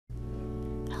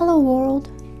Hello world,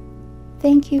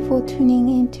 thank you for tuning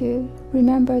into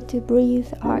Remember to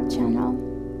Breathe Art channel.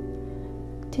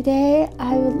 Today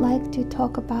I would like to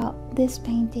talk about this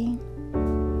painting.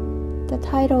 The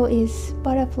title is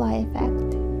Butterfly Effect.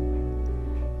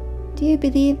 Do you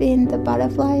believe in the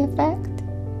butterfly effect?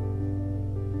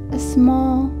 A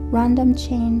small random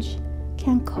change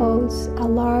can cause a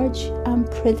large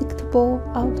unpredictable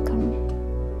outcome.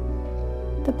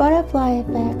 The butterfly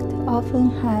effect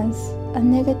often has a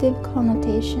negative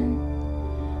connotation,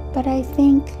 but I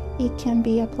think it can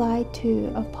be applied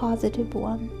to a positive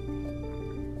one.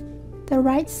 The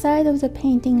right side of the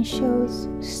painting shows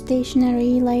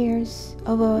stationary layers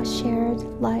of our shared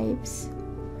lives,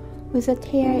 with a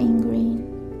tear in green.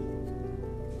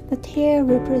 The tear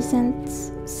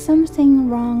represents something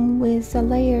wrong with the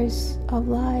layers of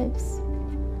lives,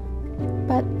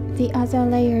 but the other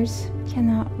layers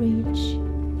cannot reach.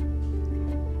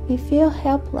 We feel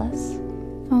helpless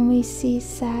when we see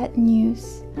sad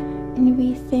news and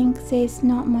we think there's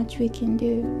not much we can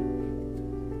do.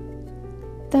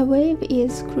 The wave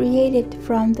is created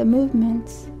from the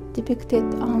movements depicted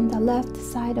on the left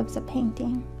side of the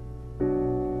painting.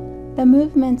 The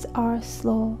movements are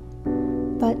slow,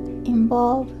 but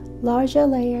involve larger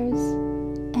layers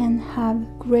and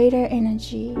have greater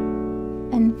energy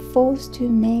and force to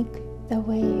make the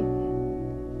wave.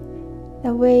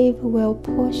 The wave will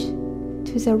push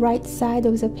to the right side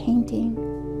of the painting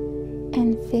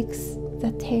and fix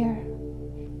the tear.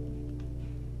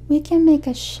 We can make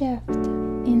a shift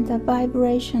in the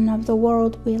vibration of the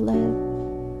world we live.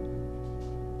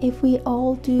 If we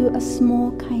all do a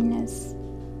small kindness,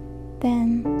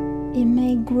 then it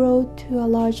may grow to a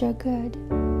larger good,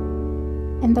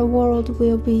 and the world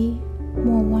will be a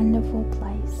more wonderful place.